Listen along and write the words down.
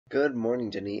Good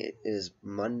morning, Jenny. It is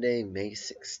Monday, May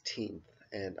 16th,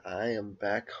 and I am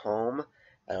back home.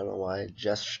 I don't know why I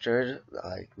gestured.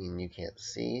 I mean, you can't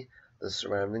see the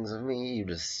surroundings of me. You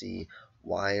just see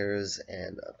wires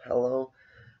and a pillow.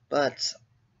 But,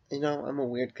 I'm a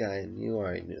weird guy, and you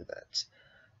already knew that.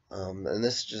 And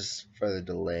this is just further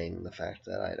delaying the fact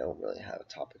that I don't really have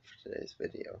a topic for today's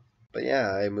video. But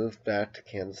yeah, I moved back to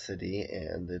Kansas City,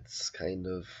 and it's kind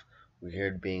of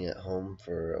weird being at home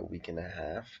for a week and a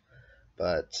half.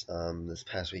 But this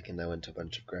past weekend I went to a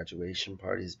bunch of graduation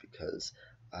parties because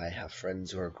I have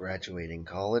friends who are graduating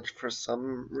college for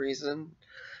some reason.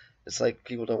 It's like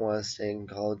people don't want to stay in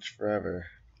college forever.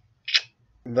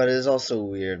 But it is also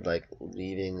weird, like,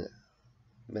 leaving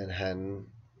Manhattan.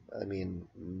 I mean,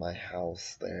 my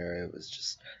house there, it was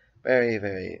just very,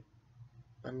 very...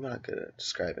 I'm not good at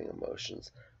describing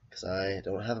emotions, because I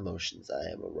don't have emotions.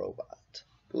 I am a robot.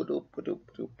 Boop, boop, boop,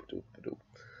 boop, boop.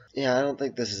 Yeah, I don't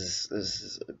think this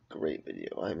is a great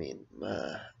video. I mean,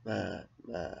 What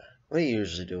do you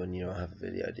usually do when you don't have a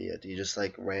video idea? Do you just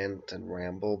like rant and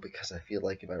ramble? Because I feel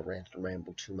like if I rant and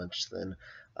ramble too much, then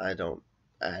I don't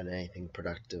add anything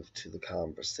productive to the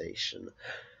conversation.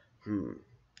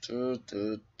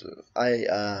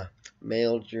 I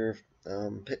mailed your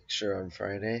picture on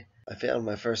Friday. I failed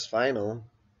my first final.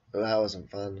 But that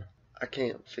wasn't fun. I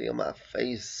can't feel my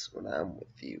face when I'm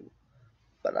with you,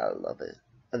 but I love it.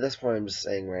 At this point, I'm just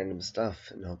saying random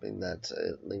stuff and hoping that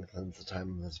it lengthens the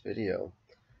time of this video.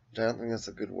 But I don't think that's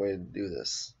a good way to do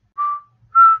this.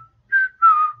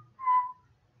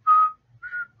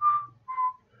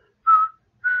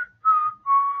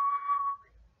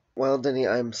 Well, Denny,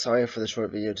 I'm sorry for the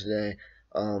short video today.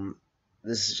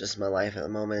 This is just my life at the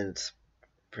moment. It's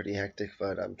pretty hectic,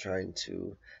 but I'm trying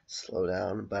to slow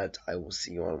down. But I will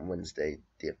see you on Wednesday,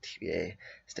 DFTBA.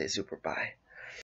 Stay super, bye.